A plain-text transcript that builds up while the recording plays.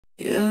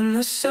In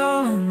the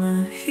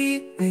summer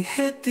heat, we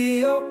hit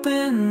the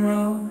open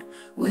road,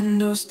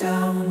 windows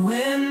down,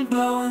 wind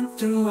blowing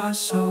through our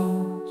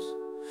souls.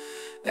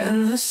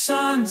 And the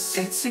sun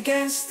sits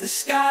against the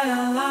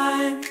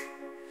skyline.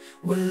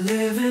 We're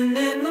living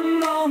in the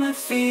moment,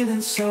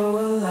 feeling so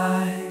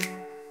alive.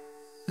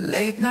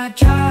 Late night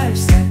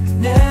drives that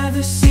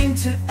never seem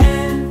to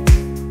end,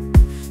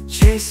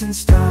 chasing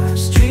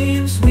stars,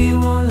 dreams we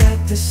won't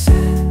let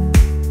descend.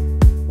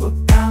 We're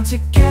bound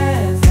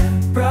together,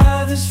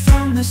 brothers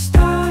from the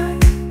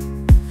start,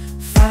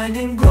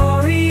 finding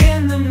glory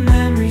in the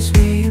memories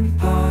we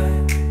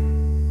impart.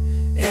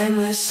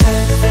 Endless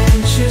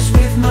adventures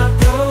with my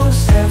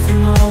bros, every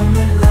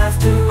moment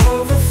laughter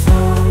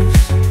overflows.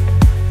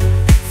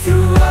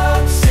 Through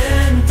ups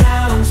and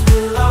downs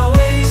we'll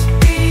always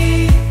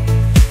be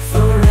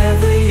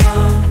forever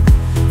young,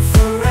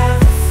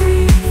 forever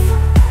free.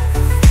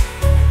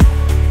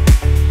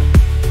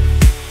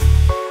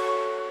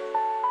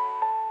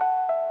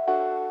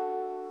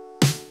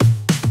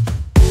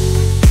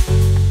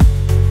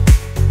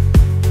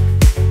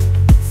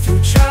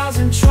 Through trials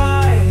and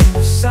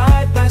triumphs,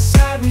 side by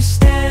side we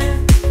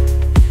stand,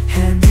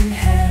 hand in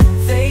hand,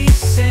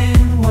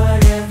 facing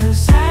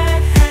whatever's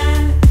at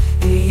hand.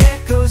 The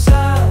echoes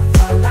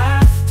of our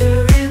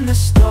laughter in the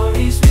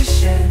stories we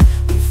share.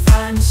 We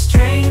find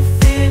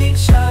strength in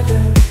each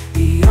other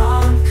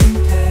beyond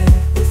compare.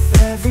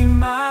 With every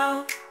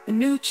mile, a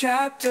new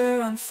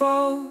chapter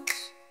unfolds.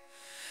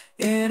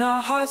 In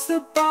our hearts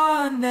the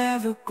bond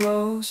never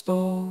grows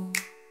old.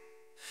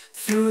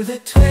 Through the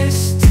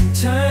twists and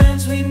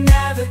turns we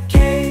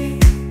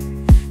navigate,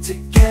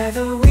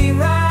 together we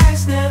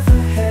rise, never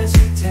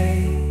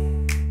hesitate.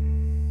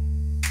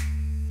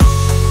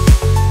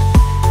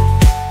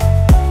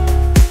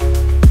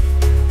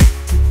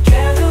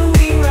 Together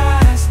we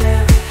rise,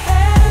 never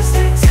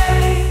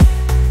hesitate.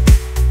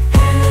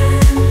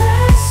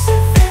 Endless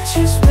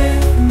adventures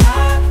with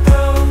my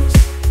bros,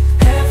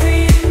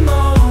 every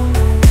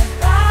moment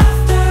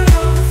laughter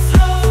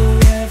overflow,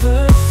 forever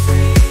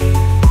free.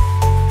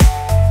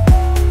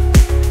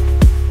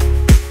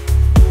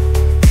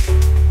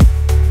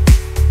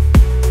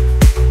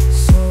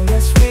 So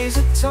let's raise a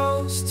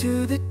toast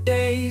to the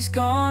days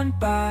gone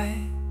by,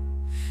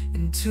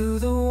 and to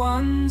the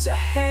ones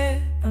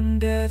ahead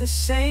under the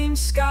same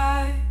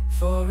sky.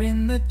 For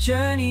in the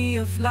journey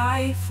of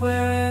life,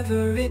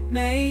 wherever it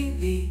may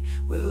lead,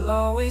 we'll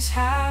always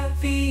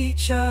have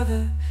each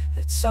other,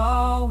 that's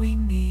all we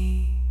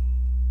need.